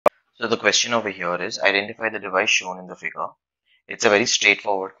So the question over here is identify the device shown in the figure. It's a very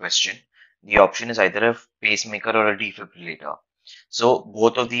straightforward question. The option is either a pacemaker or a defibrillator. So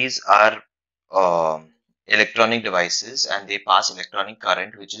both of these are electronic devices and they pass electronic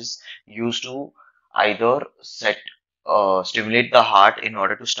current which is used to either stimulate the heart in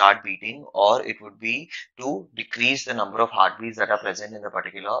order to start beating, or it would be to decrease the number of heartbeats that are present in the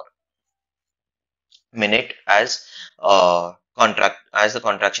particular minute as the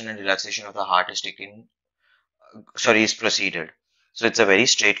contraction and relaxation of the heart is proceeded. So it's a very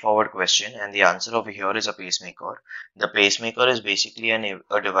straightforward question, and the answer over here is a pacemaker. The pacemaker is basically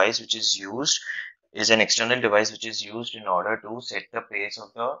a device which is an external device which is used in order to set the pace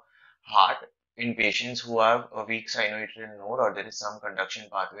of the heart in patients who have a weak sinoatrial node, or there is some conduction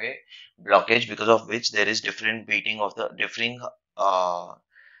pathway blockage, because of which there is different beating of the different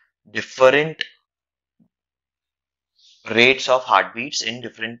rates of heartbeats in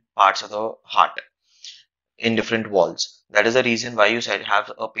different parts of the heart in different walls. That is the reason why you said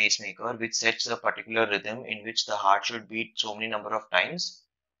have a pacemaker which sets a particular rhythm in which the heart should beat so many number of times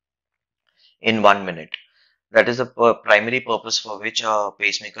in 1 minute. That is the primary purpose for which a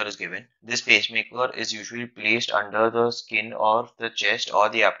pacemaker is given. This pacemaker is usually placed under the skin or the chest or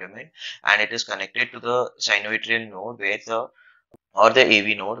the abdomen, and it is connected to the sinoatrial node or the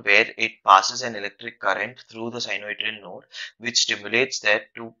AV node, where it passes an electric current through the sinoatrial node, which stimulates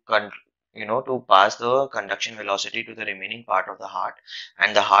that to pass the conduction velocity to the remaining part of the heart,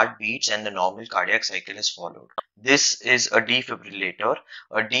 and the heart beats and the normal cardiac cycle is followed. This is a defibrillator.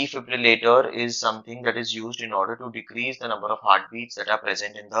 A defibrillator is something that is used in order to decrease the number of heartbeats that are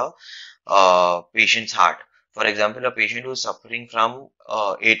present in the patient's heart. For example, a patient who is suffering from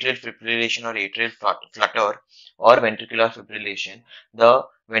atrial fibrillation or atrial flutter or ventricular fibrillation, the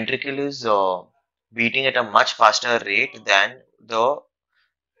ventricle is beating at a much faster rate than the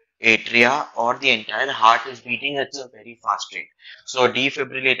atria, or the entire heart is beating at a very fast rate. So a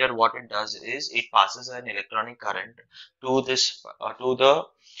defibrillator, what it does is it passes an electronic current to the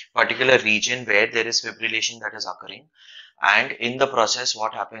particular region where there is fibrillation that is occurring, and in the process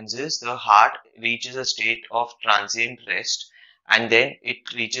what happens is the heart reaches a state of transient rest, and then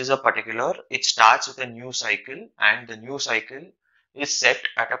it starts with a new cycle, and the new cycle is set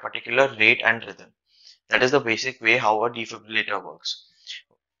at a particular rate and rhythm. That is the basic way how a defibrillator works.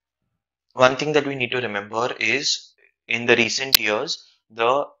 One thing that we need to remember is in the recent years,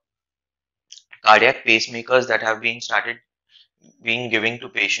 the cardiac pacemakers that have been started being given to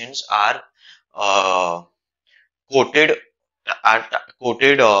patients uh, coated are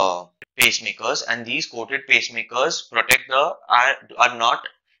coated pacemakers, and these coated pacemakers are not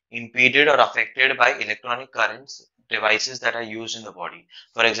impeded or affected by electronic currents devices that are used in the body.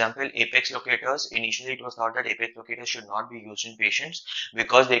 For example, apex locators. Initially, it was thought that apex locators should not be used in patients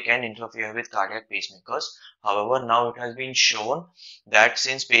because they can interfere with cardiac pacemakers. However, now it has been shown that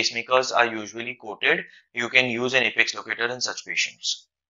since pacemakers are usually coated, you can use an apex locator in such patients.